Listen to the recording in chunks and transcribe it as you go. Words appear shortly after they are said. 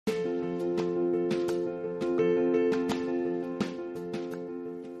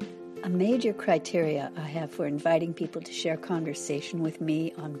major criteria I have for inviting people to share conversation with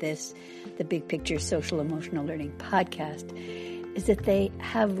me on this, the Big Picture Social Emotional Learning podcast, is that they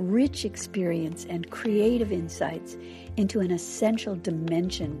have rich experience and creative insights into an essential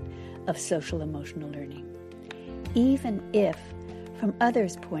dimension of social emotional learning. Even if, from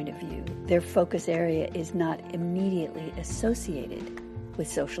others' point of view, their focus area is not immediately associated with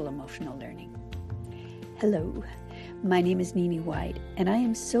social emotional learning. Hello, my name is Nini White, and I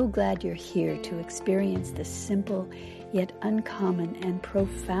am so glad you're here to experience the simple yet uncommon and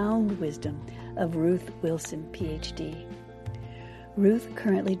profound wisdom of Ruth Wilson, PhD. Ruth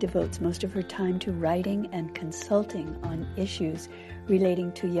currently devotes most of her time to writing and consulting on issues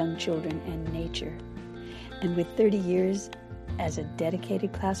relating to young children and nature. And with 30 years as a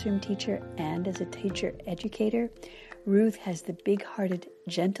dedicated classroom teacher and as a teacher educator, Ruth has the big-hearted,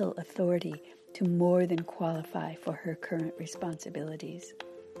 gentle authority to more than qualify for her current responsibilities.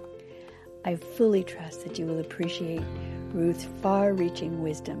 I fully trust that you will appreciate Ruth's far-reaching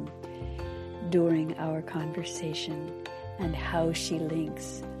wisdom during our conversation and how she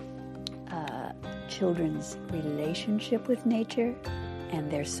links children's relationship with nature and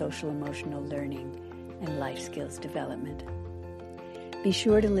their social emotional learning and life skills development. Be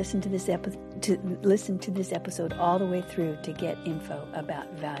sure to listen to this episode all the way through to get info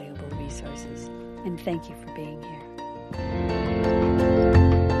about valuable resources. And thank you for being here.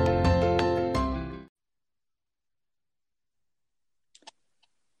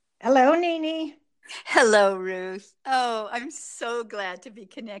 Hello, Nini. Hello, Ruth. Oh, I'm so glad to be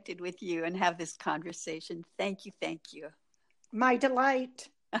connected with you and have this conversation. Thank you. Thank you. My delight.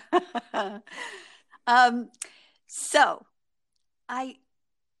 So I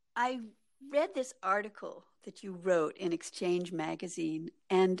read this article that you wrote in Exchange magazine,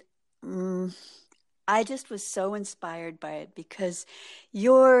 and I just was so inspired by it because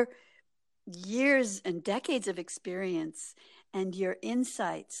your years and decades of experience and your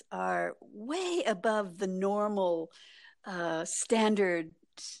insights are way above the normal standard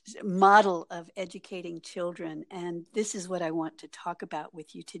model of educating children. And this is what I want to talk about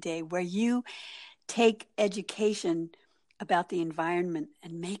with you today, where you take education about the environment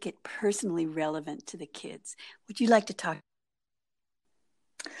and make it personally relevant to the kids. Would you like to talk?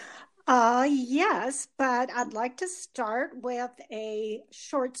 Yes, but I'd like to start with a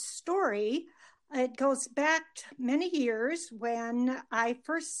short story. It goes back many years when I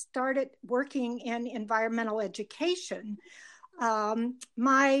first started working in environmental education.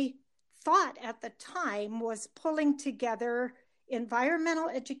 My thought at the time was pulling together environmental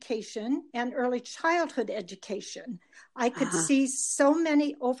education and early childhood education. I could see so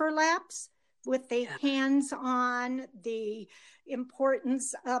many overlaps with the hands-on, the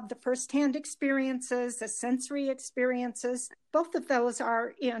importance of the firsthand experiences, the sensory experiences. Both of those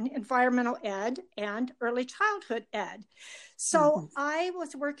are in environmental ed and early childhood ed. So I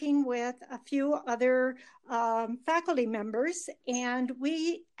was working with a few other faculty members, and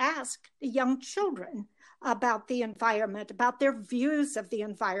we asked the young children about the environment, about their views of the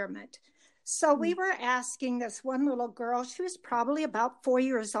environment. So we were asking this one little girl, she was probably about 4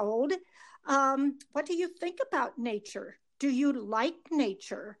 years old, what do you think about nature? Do you like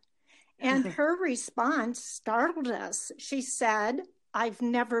nature? And her response startled us. She said, I've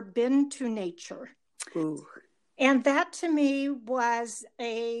never been to nature. Ooh. And that to me was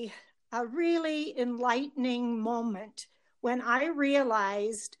a really enlightening moment when I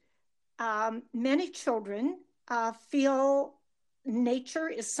realized many children feel nature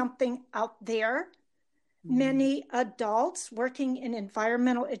is something out there. Many adults working in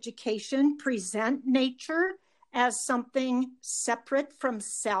environmental education present nature as something separate from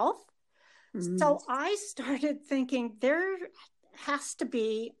self. So I started thinking there has to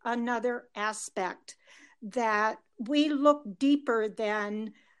be another aspect, that we look deeper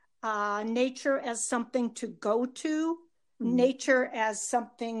than nature as something to go to, nature as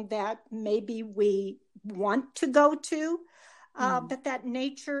something that maybe we want to go to, but that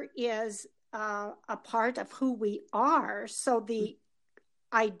nature is a part of who we are. So the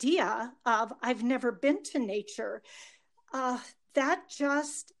idea of I've never been to nature, that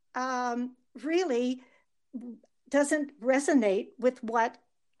just really doesn't resonate with what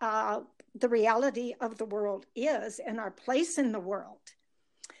the reality of the world is and our place in the world.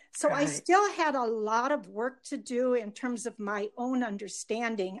 So I still had a lot of work to do in terms of my own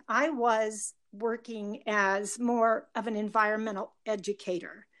understanding. I was working as more of an environmental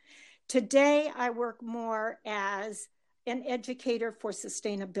educator. Today, I work more as an educator for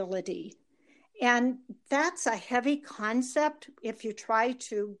sustainability. And that's a heavy concept if you try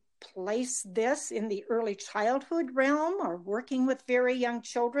to place this in the early childhood realm or working with very young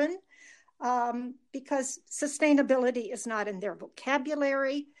children. because sustainability is not in their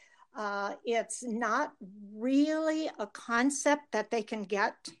vocabulary. It's not really a concept that they can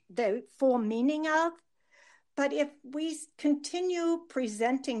get the full meaning of. But if we continue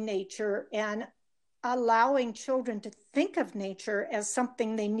presenting nature and allowing children to think of nature as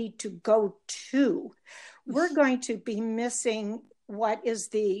something they need to go to, we're going to be missing what is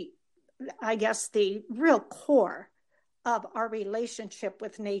the real core of our relationship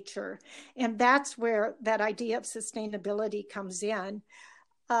with nature. And that's where that idea of sustainability comes in.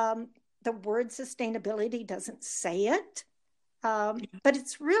 The word sustainability doesn't say it, but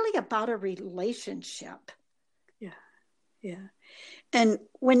it's really about a relationship. Yeah. And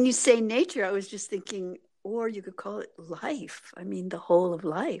when you say nature, I was just thinking, or you could call it life. I mean, the whole of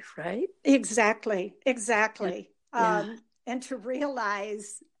life, right? Exactly. Yeah. And to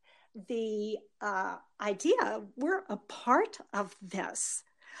realize the idea, we're a part of this.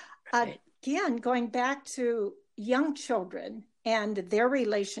 Right. Again, going back to young children and their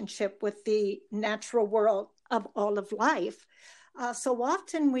relationship with the natural world of all of life. So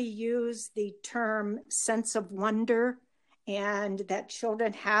often we use the term sense of wonder, and that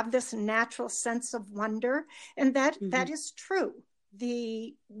children have this natural sense of wonder. And that is true.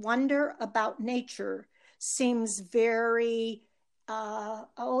 The wonder about nature seems very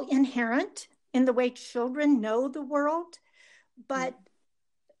inherent in the way children know the world. But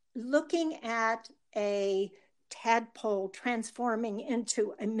looking at a tadpole transforming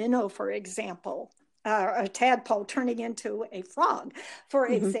into a minnow, for example, a tadpole turning into a frog, for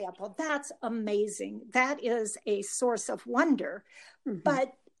example, that's amazing. That is a source of wonder.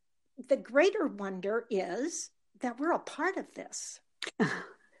 But the greater wonder is that we're a part of this,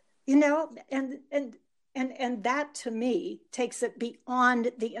 and that to me takes it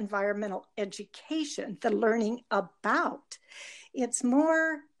beyond the environmental education, the learning about. It's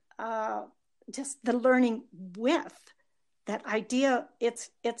more just the learning with that idea. It's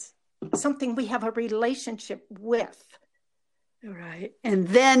something we have a relationship with. Right. And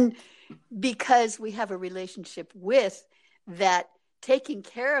then because we have a relationship with that, taking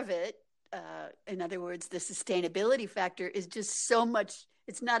care of it, in other words, the sustainability factor is just so much.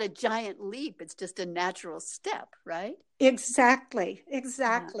 It's not a giant leap. It's just a natural step, right? Exactly.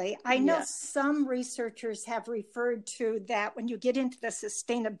 I know some researchers have referred to that when you get into the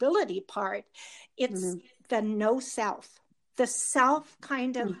sustainability part, it's the no self. The self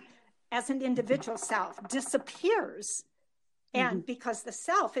kind of, as an individual self, disappears. And because the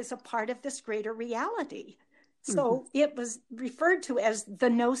self is a part of this greater reality. So it was referred to as the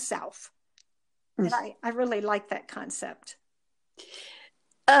no self. And I really like that concept.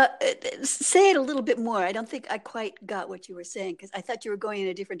 Say it a little bit more. I don't think I quite got what you were saying, because I thought you were going in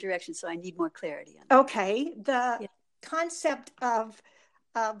a different direction. So I need more clarity on that. Okay. The concept of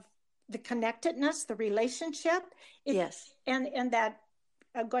the connectedness, the relationship. Yes. And that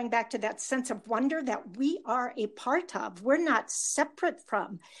going back to that sense of wonder that we are a part of, we're not separate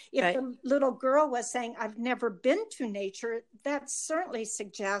from. If the little girl was saying, I've never been to nature, that certainly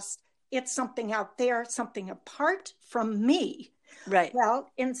suggests it's something out there, something apart from me. Right. Well,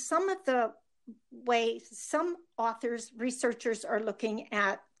 in some of the ways, some authors, researchers are looking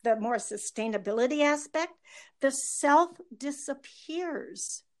at the more sustainability aspect. The self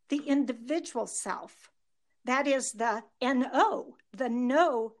disappears, the individual self. That is the NO, the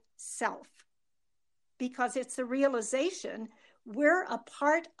no self, because it's the realization we're a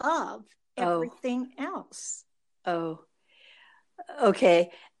part of everything else. Oh, okay.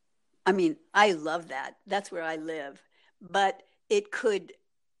 I mean, I love that. That's where I live. But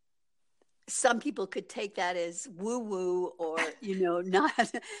some people could take that as woo-woo, or,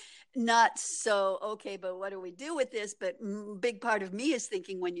 not so, okay, but what do we do with this? But big part of me is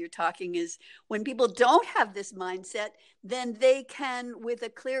thinking, when you're talking, is when people don't have this mindset, then they can, with a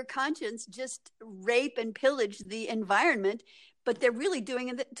clear conscience, just rape and pillage the environment, but they're really doing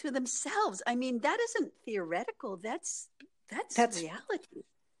it to themselves. I mean, that isn't theoretical. That's reality.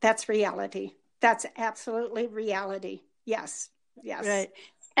 That's reality. That's absolutely reality. Yes. Right.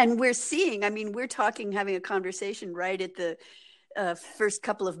 And we're seeing, we're talking, having a conversation right at the first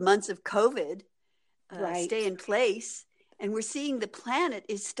couple of months of COVID, stay in place. And we're seeing the planet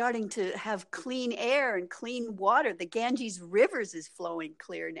is starting to have clean air and clean water. The Ganges rivers is flowing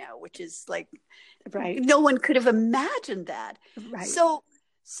clear now, which is like, no one could have imagined that. Right. So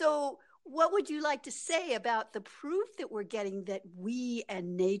what would you like to say about the proof that we're getting that we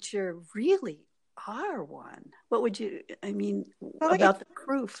and nature really are one? What would you, about the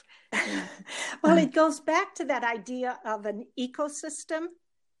proof? Well, it goes back to that idea of an ecosystem.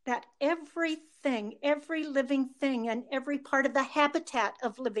 that everything, every living thing, and every part of the habitat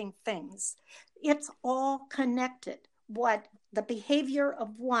of living things, it's all connected. What the behavior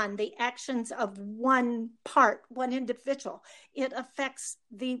of one, the actions of one part, one individual, it affects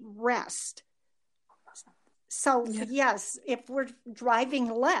the rest. So yes, if we're driving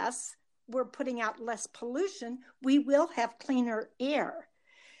less, we're putting out less pollution, we will have cleaner air.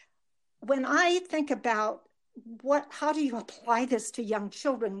 When I think about how do you apply this to young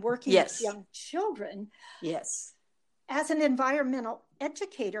children, working with young children? Yes. As an environmental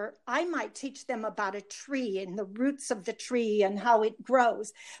educator, I might teach them about a tree and the roots of the tree and how it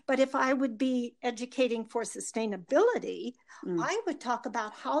grows. But if I would be educating for sustainability, I would talk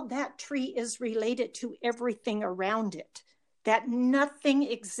about how that tree is related to everything around it, that nothing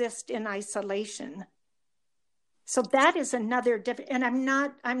exists in isolation. So that is another different, and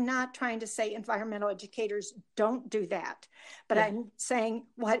I'm not trying to say environmental educators don't do that, but I'm saying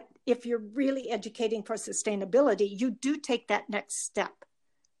what if you're really educating for sustainability, you do take that next step,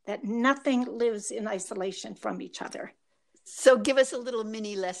 that nothing lives in isolation from each other. So give us a little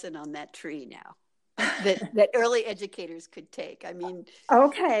mini lesson on that tree now that early educators could take. I mean,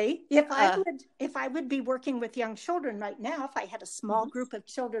 okay, if I would be working with young children right now, if I had a small group of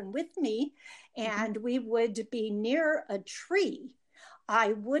children with me and we would be near a tree,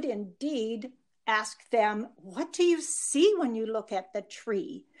 I would indeed ask them, what do you see when you look at the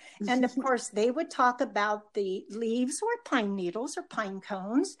tree? And of course, they would talk about the leaves or pine needles or pine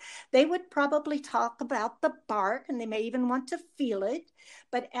cones. They would probably talk about the bark, and they may even want to feel it.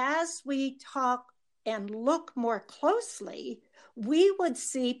 But as we talk and look more closely, we would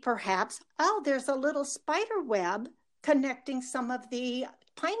see perhaps, there's a little spider web connecting some of the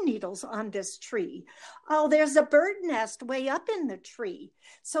pine needles on this tree. There's a bird nest way up in the tree.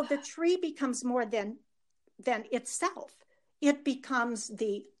 So the tree becomes more than itself. It becomes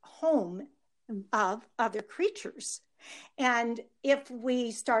the home of other creatures. And if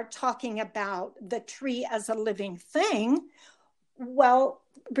we start talking about the tree as a living thing, well,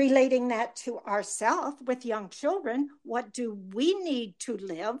 relating that to ourselves with young children, what do we need to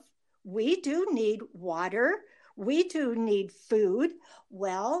live? We do need water. We do need food.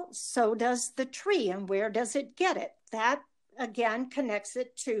 Well, so does the tree. And where does it get it? That, again, connects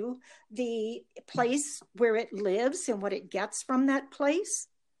it to the place where it lives and what it gets from that place.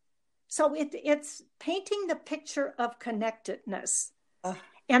 So it's painting the picture of connectedness.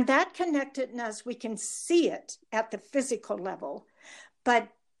 And that connectedness, we can see it at the physical level, but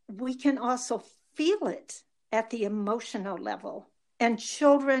we can also feel it at the emotional level. And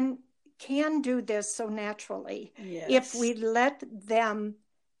children can do this so naturally if we let them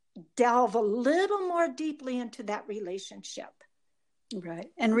delve a little more deeply into that relationship.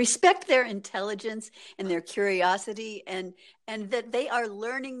 Right. And respect their intelligence and their curiosity and that they are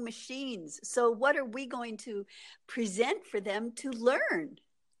learning machines. So what are we going to present for them to learn?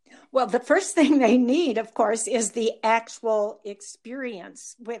 Well, the first thing they need, of course, is the actual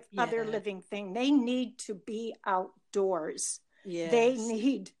experience with other living things. They need to be outdoors. Yes.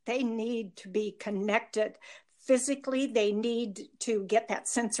 They need to be connected physically. They need to get that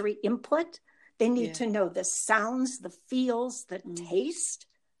sensory input. They need to know the sounds, the feels, the taste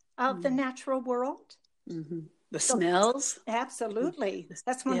of the natural world. The smells. Absolutely.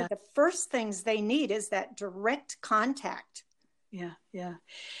 That's one of the first things they need is that direct contact. Yeah.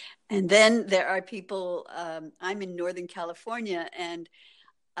 And then there are people, I'm in Northern California, and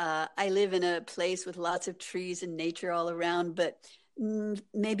I live in a place with lots of trees and nature all around, but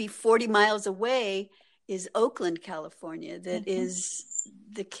maybe 40 miles away is Oakland, California. That is,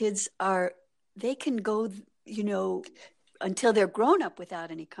 the kids they can go, until they're grown up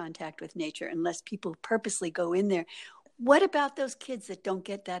without any contact with nature, unless people purposely go in there. What about those kids that don't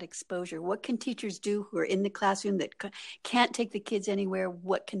get that exposure? What can teachers do who are in the classroom that can't take the kids anywhere?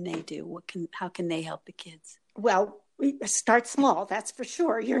 What can they do? How can they help the kids? Well, start small, that's for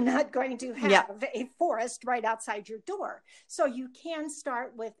sure. You're not going to have a forest right outside your door. So you can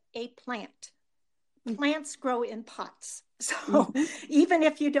start with a plant. Plants grow in pots. So even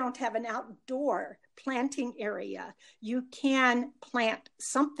if you don't have an outdoor planting area, you can plant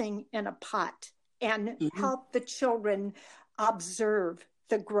something in a pot and help the children observe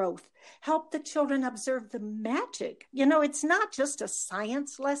the growth, help the children observe the magic. It's not just a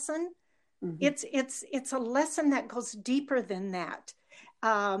science lesson. It's a lesson that goes deeper than that.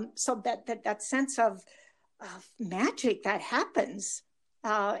 So that sense of magic that happens,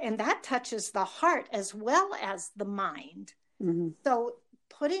 and that touches the heart as well as the mind. So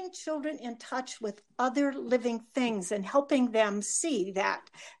putting children in touch with other living things and helping them see that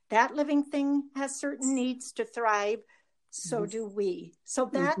living thing has certain needs to thrive. so Mm-hmm. do we. So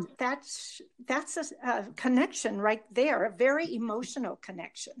Mm-hmm. that's a connection right there, a very emotional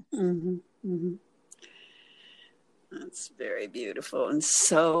connection. Mm-hmm. Mm-hmm. That's very beautiful and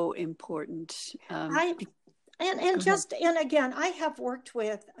so important. I Go and ahead. just and again, I have worked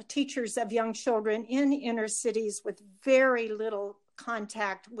with teachers of young children in inner cities with very little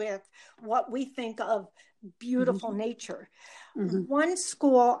contact with what we think of beautiful Mm-hmm. nature. Mm-hmm. One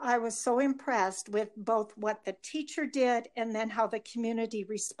school, I was so impressed with both what the teacher did and then how the community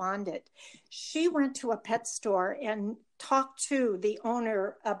responded. She went to a pet store and talked to the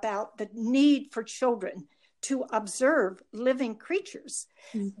owner about the need for children to observe living creatures.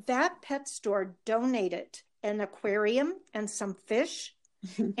 That pet store donated an aquarium and some fish,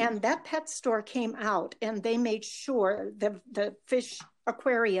 Mm-hmm. and that pet store came out and they made sure the fish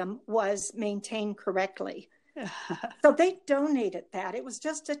aquarium was maintained correctly. So they donated that. It was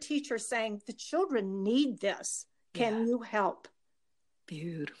just a teacher saying, the children need this. Yeah. Can you help?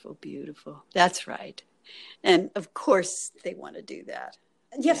 Beautiful, beautiful. That's right. And of course they want to do that.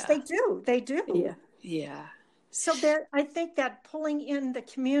 Yes, Yeah. they do. They do. Yeah. Yeah. So there, I think that pulling in the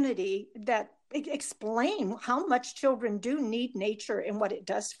community that explain how much children do need nature and what it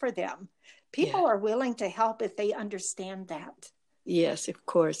does for them. Yeah. People are willing to help if they understand that. Yes, of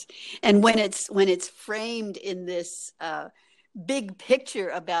course. And when it's framed in this big picture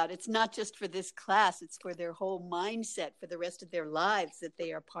about it's not just for this class, it's for their whole mindset for the rest of their lives that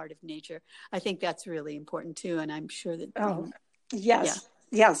they are part of nature. I think that's really important too. And I'm sure that Oh, yeah. yes.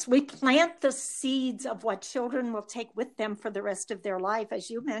 Yes, we plant the seeds of what children will take with them for the rest of their life. As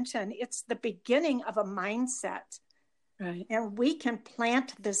you mentioned, it's the beginning of a mindset. Right. And we can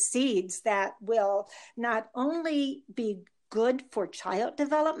plant the seeds that will not only be good for child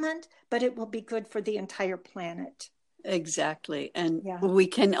development, but it will be good for the entire planet. Exactly. And Yeah. we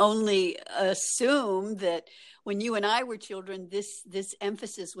can only assume that when you and I were children, this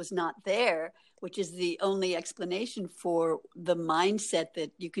emphasis was not there, which is the only explanation for the mindset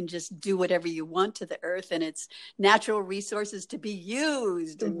that you can just do whatever you want to the earth and its natural resources to be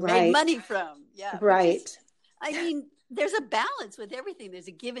used and made Right. money from. Yeah. Which Right. is, I mean, there's a balance with everything. There's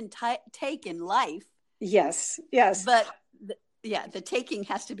a give and take in life, Yes. Yes. but the taking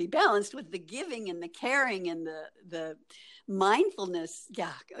has to be balanced with the giving and the caring and the mindfulness.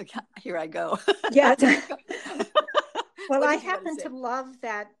 Yeah, here I go. Yeah. Well, What I did you want happen to to say? love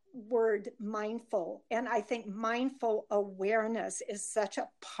that word mindful. And I think mindful awareness is such a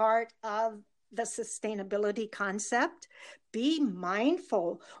part of the sustainability concept. Be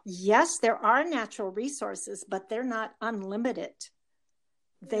mindful. Yes, there are natural resources, but they're not unlimited.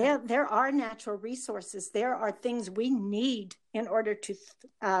 There are natural resources. There are things we need in order to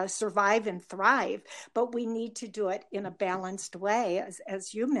survive and thrive, but we need to do it in a balanced way,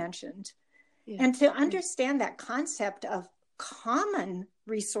 as you mentioned. Yeah. And to understand that concept of common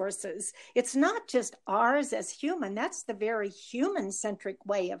resources, it's not just ours as human. That's the very human-centric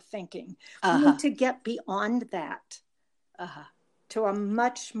way of thinking. We need to get beyond that to a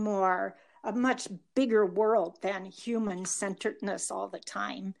much bigger world than human-centeredness all the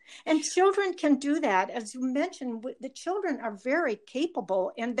time. And children can do that. As you mentioned, the children are very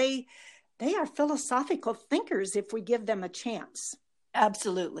capable, and they are philosophical thinkers if we give them a chance.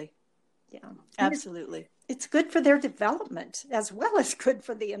 Absolutely. Yeah. Absolutely. It's good for their development as well as good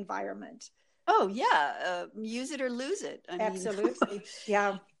for the environment. Oh, yeah. Use it or lose it. I Absolutely. mean,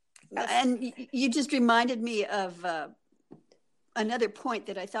 Yeah. and you just reminded me of another point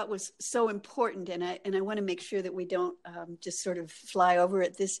that I thought was so important, and I want to make sure that we don't just sort of fly over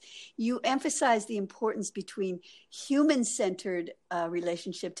it. You emphasize the importance between human-centered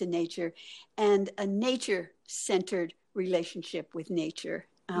relationship to nature and a nature-centered relationship with nature.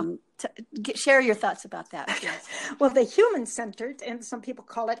 Share your thoughts about that, please. Well, the human-centered, and some people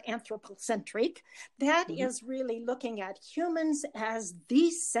call it anthropocentric, that is really looking at humans as the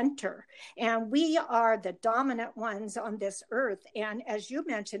center. And we are the dominant ones on this earth. And as you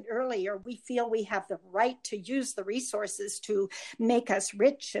mentioned earlier, we feel we have the right to use the resources to make us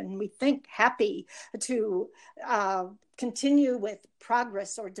rich and we think happy, to continue with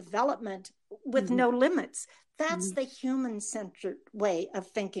progress or development with no limits. That's the human-centered way of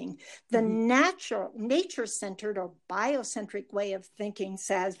thinking. The nature-centered or biocentric way of thinking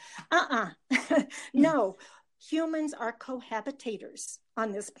says, no, humans are cohabitators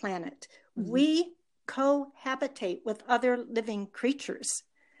on this planet. We cohabitate with other living creatures.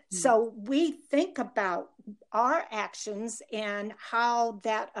 So we think about our actions and how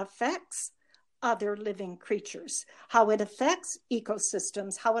that affects other living creatures, how it affects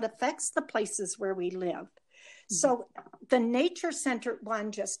ecosystems, how it affects the places where we live. So the nature-centered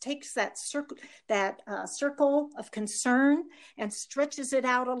one just takes that circle of concern and stretches it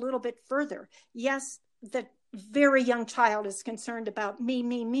out a little bit further. Yes, the very young child is concerned about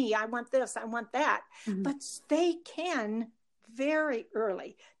me. I want this, I want that. But they can very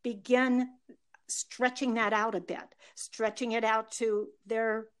early begin stretching that out a bit, stretching it out to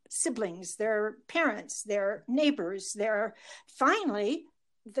their siblings, their parents, their neighbors, finally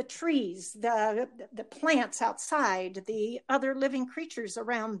the trees, the plants outside, the other living creatures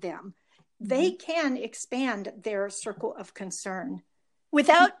around them. They can expand their circle of concern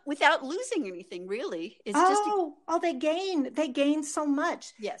without losing anything, really. It's they gain so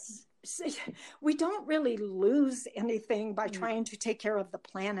much. Yes. We don't really lose anything by trying to take care of the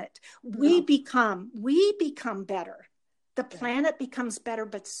planet. We become better. The planet becomes better,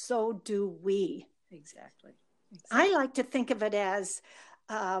 but so do we. Exactly. I like to think of it as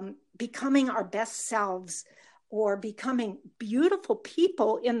becoming our best selves, or becoming beautiful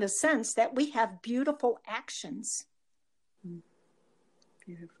people in the sense that we have beautiful actions.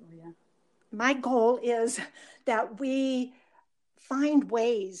 Beautiful, yeah. My goal is that we find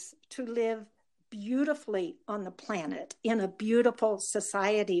ways to live beautifully on the planet in a beautiful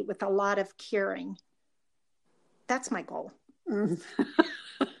society with a lot of caring. That's my goal.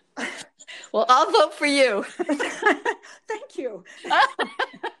 Well, I'll vote for you. Thank you.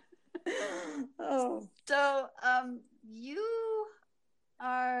 So you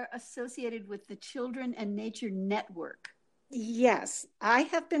are associated with the Children and Nature Network. Yes, I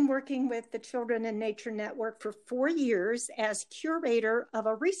have been working with the Children and Nature Network for 4 years as curator of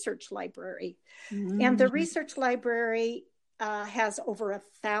a research library. And the research library has over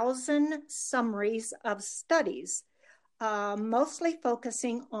 1,000 summaries of studies, mostly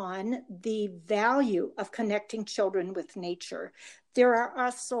focusing on the value of connecting children with nature. There are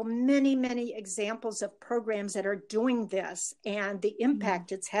also many examples of programs that are doing this and the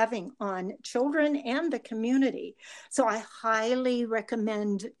impact it's having on children and the community. So I highly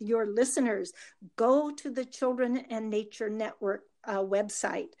recommend your listeners go to the Children and Nature Network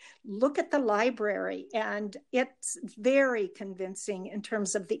website, look at the library, and it's very convincing in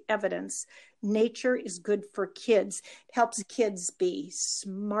terms of the evidence. Nature is good for kids. It helps kids be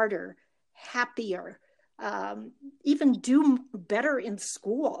smarter, happier, even do better in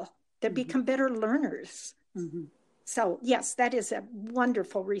school. They become better learners. So yes, that is a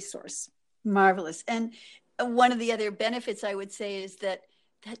wonderful resource. Marvelous. And one of the other benefits I would say is that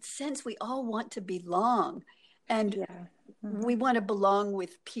sense we all want to belong, and we want to belong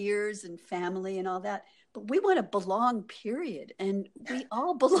with peers and family and all that, but we want to belong, period. And we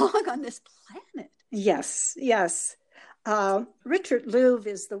all belong on this planet. Yes. Richard Louv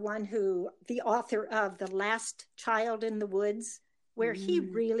is the author of The Last Child in the Woods, where he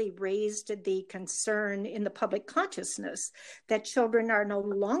really raised the concern in the public consciousness that children are no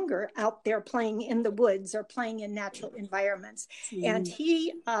longer out there playing in the woods or playing in natural environments. And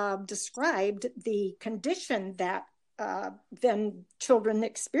he described the condition that then children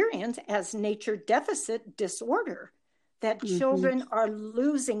experience as nature deficit disorder, that children are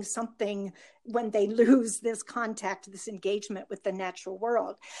losing something when they lose this contact, this engagement with the natural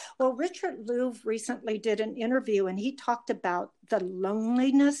world. Well, Richard Louv recently did an interview, and he talked about the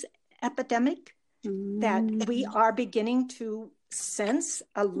loneliness epidemic, that we are beginning to sense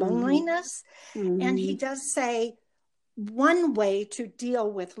a loneliness. And he does say one way to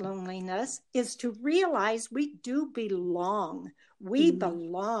deal with loneliness is to realize we do belong. We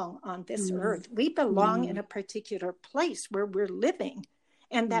belong on this earth. We belong in a particular place where we're living.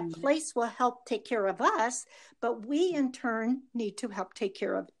 And that place will help take care of us, but we in turn need to help take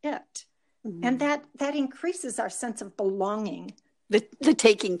care of it. And that increases our sense of belonging. The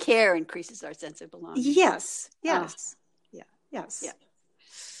taking care increases our sense of belonging. Yes.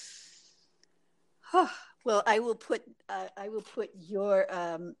 Well, I will put your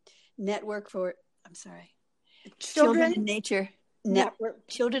network for, I'm sorry, Children and Nature Network,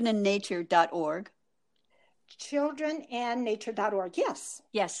 childrenandnature.org. Childrenandnature.org.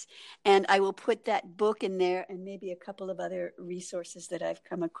 Yes. And I will put that book in there and maybe a couple of other resources that I've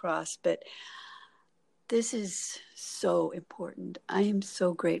come across. But this is so important. I am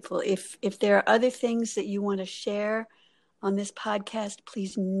so grateful. If there are other things that you want to share on this podcast,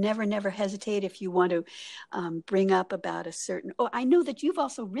 please never hesitate. If you want to bring up about a certain, I know that you've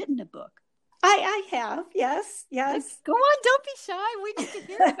also written a book. I have, yes. Go on, don't be shy. We need to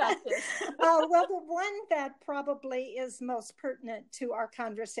hear about this. Well, the one that probably is most pertinent to our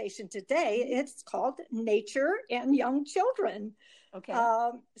conversation today, it's called Nature and Young Children. Okay.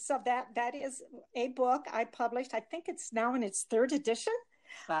 So that is a book I published. I think it's now in its 3rd edition.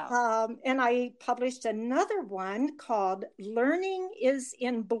 Wow. And I published another one called Learning is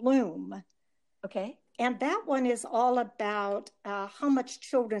in Bloom. Okay. And that one is all about how much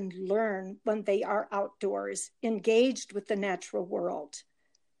children learn when they are outdoors, engaged with the natural world.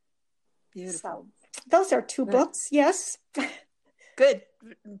 Beautiful. So those are two books, yes. Good.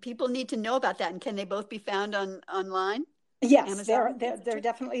 People need to know about that. And can they both be found online? Yes, they're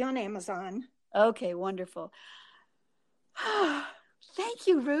definitely on Amazon. Okay, wonderful. Thank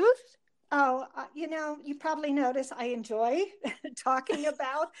you, Ruth. Oh, you probably notice I enjoy talking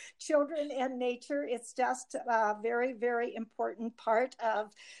about children and nature. It's just a very, very important part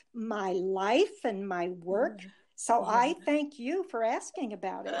of my life and my work. So I thank you for asking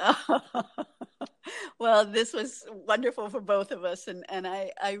about it. Well, this was wonderful for both of us. And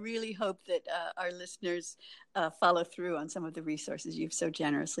I really hope that our listeners follow through on some of the resources you've so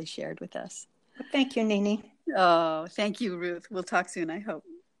generously shared with us. Thank you, Nini. Oh, thank you, Ruth. We'll talk soon, I hope.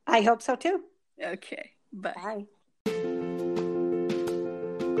 I hope so, too. Okay. Bye. Bye.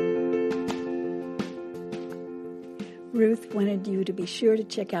 Ruth wanted you to be sure to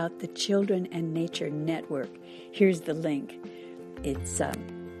check out the Children and Nature Network. Here's the link. It's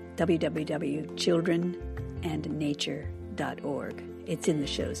www.childrenandnature.org. It's in the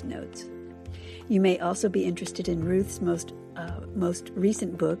show's notes. You may also be interested in Ruth's most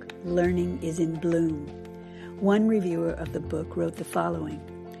recent book, Learning is in Bloom. One reviewer of the book wrote the following: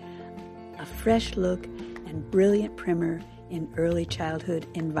 a fresh look and brilliant primer in early childhood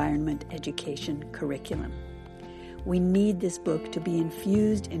environment education curriculum. We need this book to be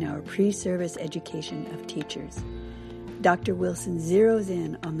infused in our pre-service education of teachers. Dr. Wilson zeroes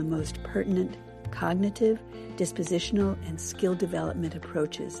in on the most pertinent cognitive, dispositional, and skill development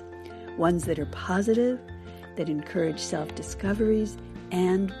approaches, ones that are positive, that encourage self-discoveries,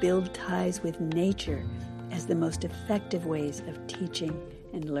 and build ties with nature as the most effective ways of teaching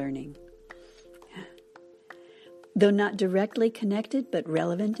and learning. Though not directly connected, but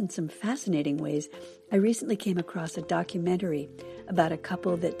relevant in some fascinating ways, I recently came across a documentary about a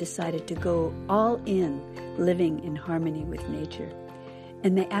couple that decided to go all in living in harmony with nature.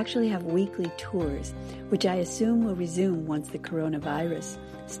 And they actually have weekly tours, which I assume will resume once the coronavirus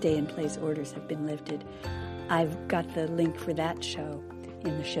stay-in-place orders have been lifted. I've got the link for that show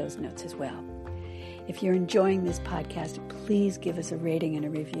in the show's notes as well. If you're enjoying this podcast, please give us a rating and a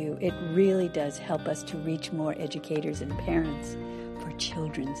review. It really does help us to reach more educators and parents for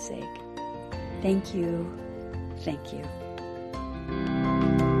children's sake. Thank you. Thank you.